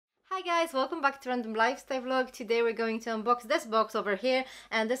Hi guys, welcome back to Random Lifestyle Vlog. Today we're going to unbox this box over here,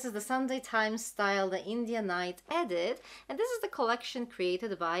 and this is the Sunday Times style, the India Night edit, and this is the collection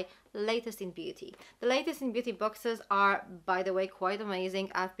created by Latest in Beauty. The Latest in Beauty boxes are, by the way, quite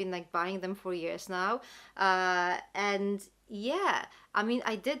amazing. I've been like buying them for years now, and yeah, I mean,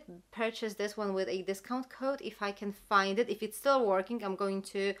 I did purchase this one with a discount code if I can find it. If it's still working, I'm going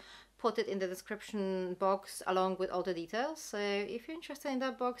to put it in the description box along with all the details, so if you're interested in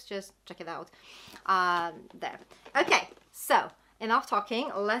that box, just check it out there. Okay, so enough talking,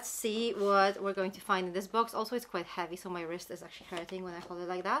 let's see what we're going to find in this box. Also, it's quite heavy, so my wrist is actually hurting when I hold it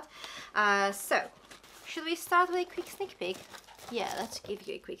like that. So should we start with a quick sneak peek? Yeah, let's give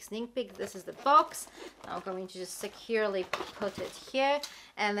you a quick sneak peek. This is the box. I'm going to just securely put it here,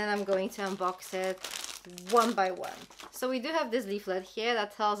 and then I'm going to unbox it one by one. So we do have this leaflet here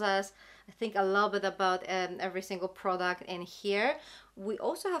that tells us, I think, a little bit about every single product in here. We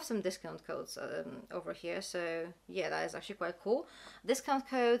also have some discount codes over here, so yeah, that is actually quite cool. Discount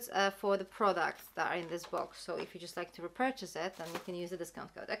codes for the products that are in this box, so if you just like to repurchase it, then you can use the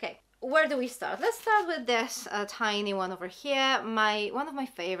discount code. Okay, where do we start? Let's start with this tiny one over here. One of my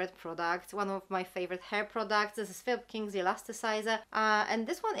favorite products, one of my favorite hair products. This is Philip King's Elasticizer, and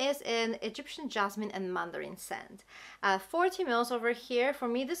this one is in Egyptian jasmine and mandarin scent. 40 mils over here. For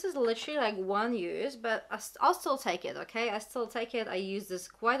me, this is literally like one use, but I'll still take it. Okay, I still take it. I use this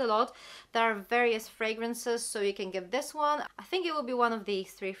quite a lot. There are various fragrances, so you can get this one. I think it will be one of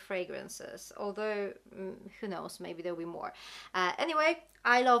these 3 fragrances, although who knows, maybe there'll be more. Anyway,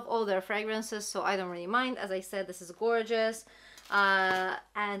 I love all their fragrances, so I don't really mind. As I said, this is gorgeous,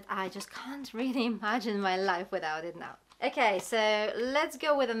 and I just can't really imagine my life without it now. Okay, so let's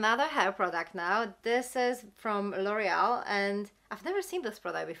go with another hair product now. This is from L'Oreal, and I've never seen this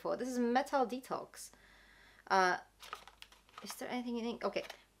product before. This is Metal Detox. Is there anything in it? Okay.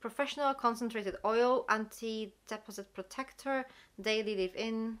 Professional concentrated oil, anti-deposit protector, daily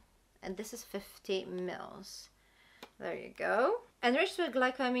leave-in, and this is 50 mils. There you go. Enriched with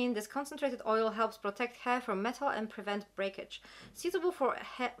glycamine, this concentrated oil helps protect hair from metal and prevent breakage. Suitable for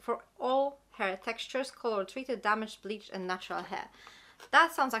all hair textures, color treated, damaged, bleached, and natural hair.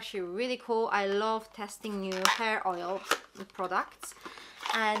 That sounds actually really cool. I love testing new hair oil products,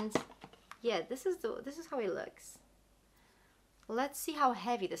 and yeah, this is how it looks. Let's see how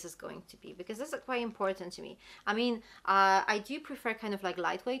heavy this is going to be, because this is quite important to me. I mean, I do prefer kind of like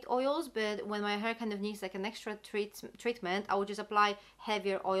lightweight oils, but when my hair kind of needs like an extra treatment, I would just apply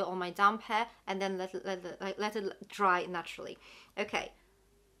heavier oil on my damp hair and then let it dry naturally. Okay,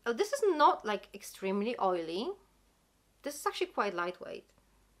 oh, this is not like extremely oily. This is actually quite lightweight.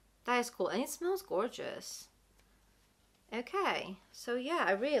 That is cool, and it smells gorgeous. Okay, so yeah,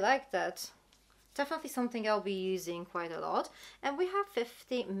 I really like that. Definitely something I'll be using quite a lot. And we have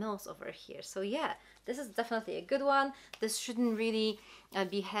 50 mils over here. So yeah, this is definitely a good one. This shouldn't really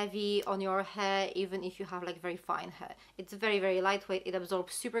be heavy on your hair, even if you have like very fine hair. It's very, very lightweight. It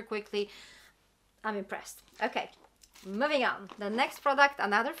absorbs super quickly. I'm impressed. Okay, moving on. The next product,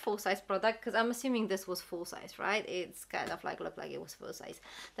 another full-size product, because I'm assuming this was full-size, right? It's kind of like looked like it was full-size.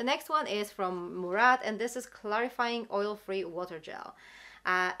 The next one is from Murad, and this is Clarifying Oil-Free Water Gel.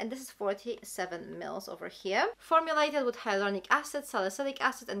 And this is 47 mils over here. Formulated with hyaluronic acid, salicylic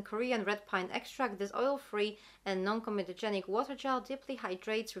acid, and Korean red pine extract, this oil-free and non-comedogenic water gel deeply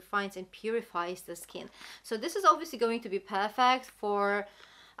hydrates, refines, and purifies the skin. So this is obviously going to be perfect for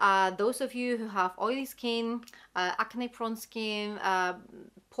those of you who have oily skin, acne-prone skin,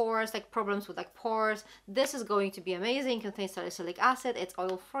 pores, like problems with like pores. This is going to be amazing. It contains salicylic acid, it's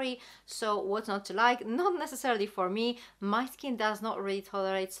oil-free, so what's not to like? Not necessarily for me. My skin does not really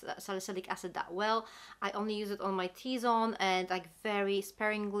tolerate salicylic acid that well. I only use it on my T-zone and like very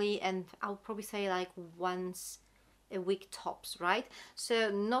sparingly, and I'll probably say like once a week tops, right?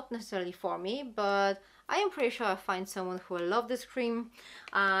 So not necessarily for me, but I am pretty sure I'll find someone who will love this cream.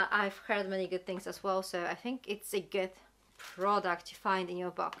 I've heard many good things as well, so I think it's a good product to find in your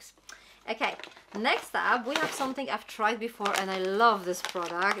box. Okay, next up we have something I've tried before and I love this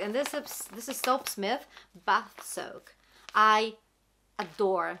product, and this is Soap Smith Bath Soak. I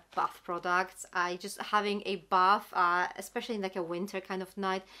adore bath products. Having a bath, especially in like a winter kind of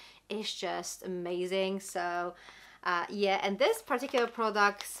night, is just amazing. So yeah, and this particular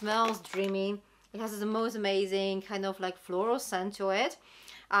product smells dreamy. It has the most amazing kind of like floral scent to it.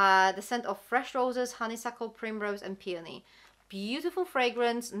 The scent of fresh roses, honeysuckle, primrose, and peony. Beautiful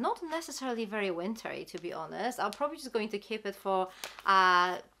fragrance, not necessarily very wintry, to be honest. I'm probably just going to keep it for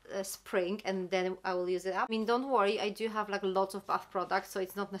spring, and then I will use it up. I mean, don't worry, I do have like lots of bath products, so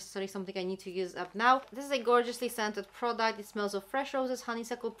it's not necessarily something I need to use up now. This is a gorgeously scented product. It smells of fresh roses,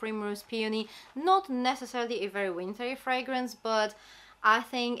 honeysuckle, primrose, peony. Not necessarily a very wintry fragrance, but I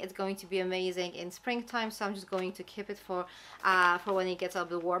think it's going to be amazing in springtime, so I'm just going to keep it for when it gets a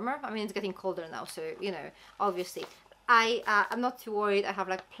bit warmer. I mean, it's getting colder now, so you know, obviously. I'm not too worried. I have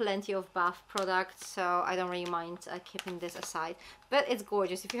like plenty of bath products, so I don't really mind keeping this aside. But it's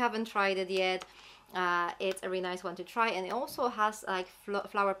gorgeous. If you haven't tried it yet, it's a really nice one to try, and it also has like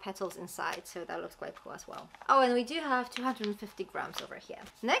flower petals inside, so that looks quite cool as well. Oh, and we do have 250 grams over here.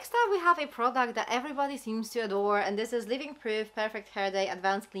 Next up, we have a product that everybody seems to adore, and this is Living Proof Perfect Hair Day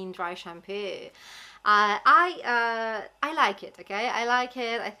Advanced Clean Dry Shampoo. I like it, okay? I like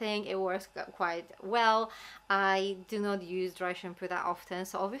it. I think it works quite well. I do not use dry shampoo that often,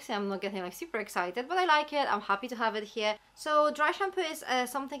 so obviously I'm not getting like super excited, but I like it. I'm happy to have it here. So dry shampoo is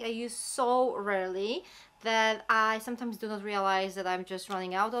something I use so rarely that I sometimes do not realize that I'm just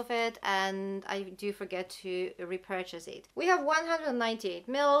running out of it, and I do forget to repurchase it. We have 198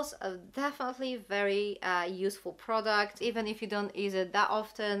 mils, definitely very useful product, even if you don't use it that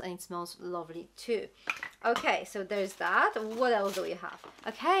often, and it smells lovely too. Okay, so there's that. What else do we have?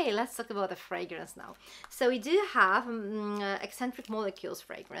 Okay, let's talk about the fragrance now. So we do have Eccentric Molecules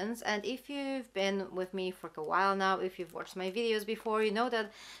fragrance, and if you've been with me for a while now, if you've watched my videos before, you know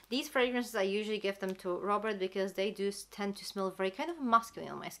that these fragrances I usually give them to Robert because they do tend to smell very kind of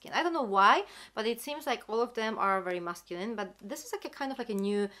masculine on my skin. I don't know why, but it seems like all of them are very masculine, but this is like a kind of like a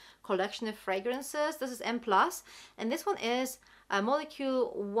new collection of fragrances. This is M+, and this one is a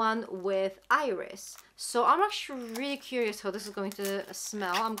molecule 1 with iris. So I'm actually really curious how this is going to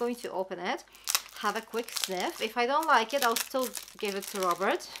smell. I'm going to open it, have a quick sniff. If I don't like it, I'll still give it to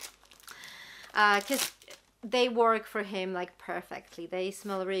Robert, because they work for him like perfectly. They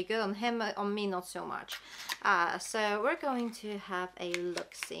smell really good on him, on me not so much. So we're going to have a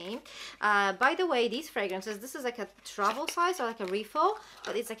look-see. By the way, these fragrances, this is like a travel size or like a refill,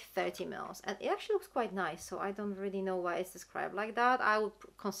 but it's like 30 mils, and it actually looks quite nice, so I don't really know why it's described like that. I would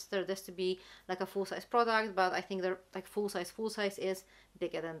consider this to be like a full-size product, but I think they're like full size is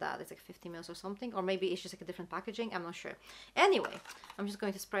bigger than that. It's like 50 mils or something, or maybe it's just like a different packaging, I'm not sure. Anyway, I'm just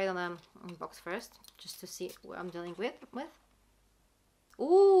going to spray it on a box first, just to see what I'm dealing with.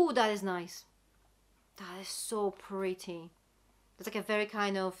 Ooh, that is nice. That is so pretty. It's like a very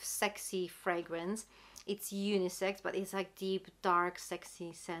kind of sexy fragrance. It's unisex, but it's like deep, dark,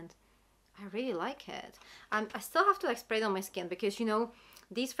 sexy scent. I really like it. I still have to like spray it on my skin, because you know,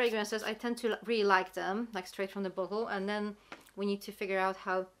 these fragrances, I tend to really like them like straight from the bottle, and then we need to figure out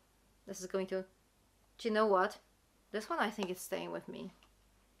how this is going to... Do you know what? This one I think is staying with me.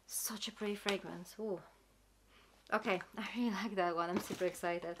 Such a pretty fragrance. Ooh. Okay, I really like that one. I'm super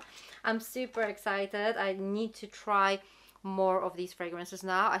excited. I'm super excited. I need to try more of these fragrances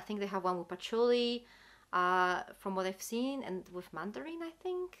now. I think they have one with patchouli, from what I've seen, and with mandarin, I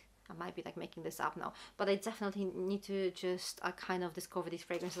think. I might be like making this up now, but I definitely need to just kind of discover these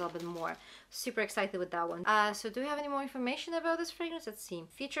fragrances a little bit more. Super excited with that one. So do we have any more information about this fragrance? Let's see.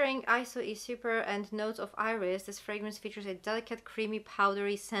 Featuring ISO E Super and notes of iris, this fragrance features a delicate, creamy,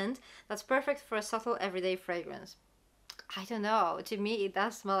 powdery scent that's perfect for a subtle everyday fragrance. I don't know, to me it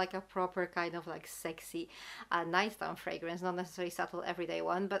does smell like a proper kind of like sexy nightgown fragrance, not necessarily subtle everyday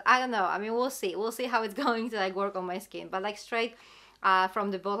one, but I don't know. I mean, we'll see how it's going to like work on my skin, but like straight from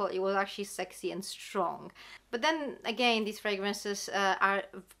the bottle it was actually sexy and strong. But then again, these fragrances are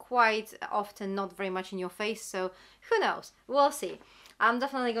quite often not very much in your face, so who knows, we'll see. I'm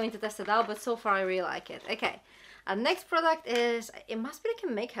definitely going to test it out, but so far I really like it. Okay, next product is, it must be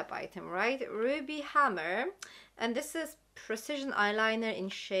like a makeup item, right? Ruby Hammer, and this is precision eyeliner in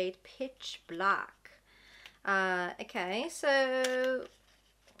shade Pitch Black. Okay, so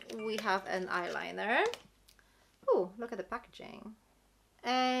we have an eyeliner. Oh, look at the packaging.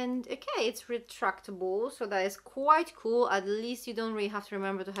 And okay, it's retractable, so that is quite cool. At least you don't really have to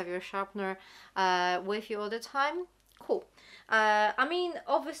remember to have your sharpener with you all the time. Cool. I mean,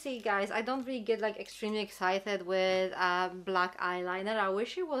 obviously guys, I don't really get like extremely excited with black eyeliner. I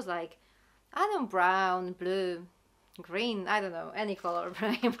wish it was like, I don't know, brown, blue, green, I don't know, any color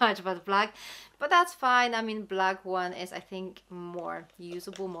pretty much, but black. But that's fine. I mean, black one is, I think, more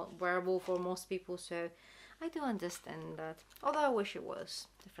usable, more wearable for most people, so I do understand that, although I wish it was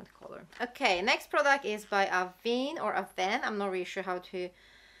different color. Okay, next product is by Avène or Avène. I'm not really sure how to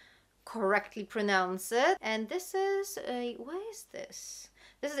correctly pronounce it. And this is a, what is this?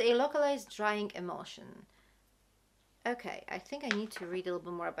 This is a localized drying emulsion. Okay, I think I need to read a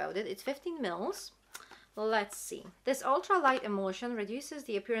little bit more about it. It's 15 mils. Let's see. This ultra-light emulsion reduces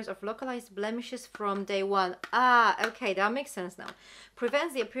the appearance of localized blemishes from day one. Ah, okay, that makes sense now.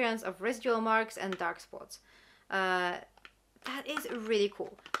 Prevents the appearance of residual marks and dark spots. That is really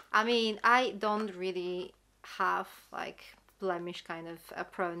cool. I mean, I don't really have like blemish kind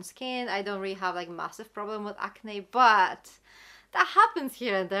of prone skin. I don't really have like massive problem with acne, but that happens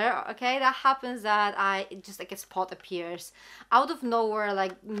here and there, okay? That happens that just like a spot appears out of nowhere,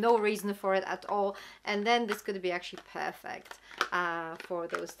 like no reason for it at all. And then this could be actually perfect for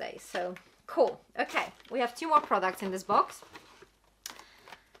those days. So cool. Okay, we have 2 more products in this box.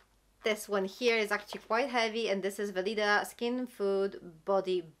 This one here is actually quite heavy, and this is Veleda Skin Food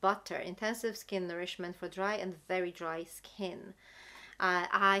Body Butter. Intensive skin nourishment for dry and very dry skin.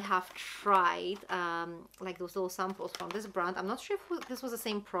 I have tried like those little samples from this brand. I'm not sure if this was the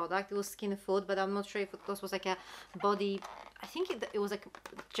same product. It was Skin Food, but I'm not sure if this was like a body. I think it was like a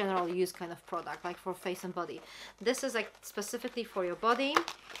general use kind of product, like for face and body. This is like specifically for your body.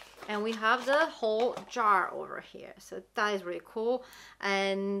 And we have the whole jar over here. So that is really cool.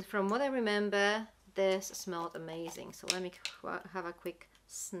 And from what I remember, this smelled amazing. So let me have a quick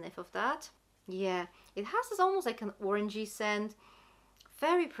sniff of that. Yeah, it has this almost like an orangey scent.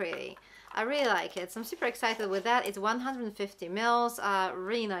 Very pretty. I really like it. So I'm super excited with that. It's 150 mils.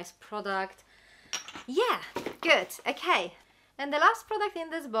 Really nice product. Yeah, good. Okay. And the last product in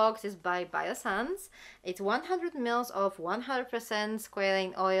this box is by Biossance. It's 100 mils of 100%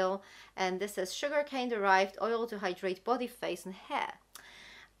 squalane oil. And this is sugarcane derived oil to hydrate body, face and hair.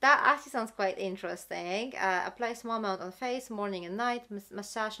 That actually sounds quite interesting. Apply small amount on face, morning and night.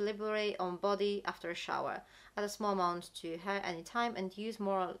 Massage liberally on body after a shower. Add a small amount to hair anytime and use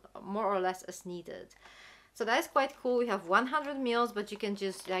more or less as needed. So that is quite cool. We have 100 mils, but you can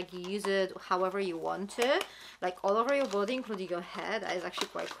just like use it however you want to, like all over your body, including your head. That is actually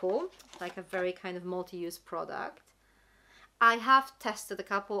quite cool. Like a very kind of multi-use product. I have tested a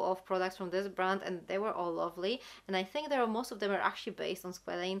couple of products from this brand and they were all lovely. And I think most of them are actually based on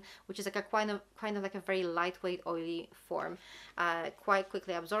squalane, which is like a kind of like a very lightweight oily form. Quite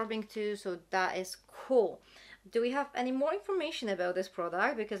quickly absorbing too, so that is cool. Do we have any more information about this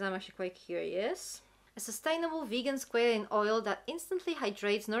product? Because I'm actually quite curious. A sustainable vegan squalane oil that instantly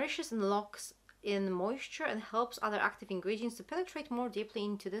hydrates, nourishes and locks in moisture and helps other active ingredients to penetrate more deeply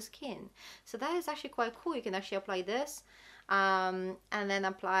into the skin. So that is actually quite cool. You can actually apply this and then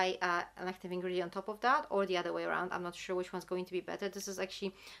apply an active ingredient on top of that, or the other way around. I'm not sure which one's going to be better. This is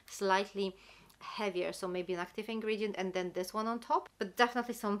actually slightly heavier, so maybe an active ingredient and then this one on top, but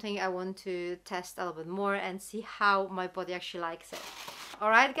definitely something I want to test a little bit more and see how my body actually likes it.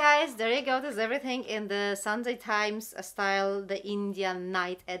 Alright guys, there you go. This is everything in the Sunday Times style, the Indian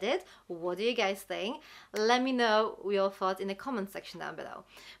night edit. What do you guys think? Let me know your thoughts in the comment section down below.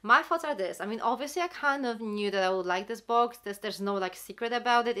 My thoughts are this. I mean, obviously I kind of knew that I would like this box. There's no like secret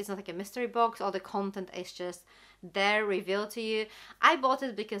about it. It's not like a mystery box. All the content is just there revealed to you. I bought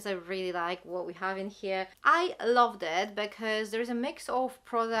it because I really like what we have in here. I loved it because there's a mix of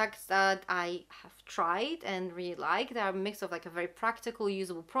products that I have tried and really like. There are a mix of like a very practical,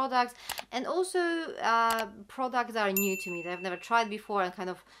 usable products, and also products that are new to me that I've never tried before and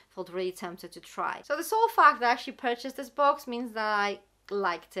kind of felt really tempted to try. So the sole fact that I actually purchased this box means that I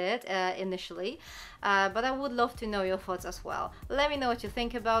liked it initially, but I would love to know your thoughts as well. Let me know what you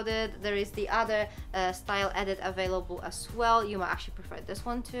think about it. There is the other style edit available as well. You might actually prefer this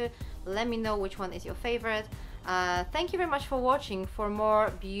one too. Let me know which one is your favorite. Thank you very much for watching. For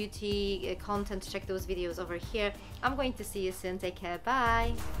more beauty content, check those videos over here. I'm going to see you soon. Take care.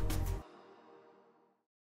 Bye.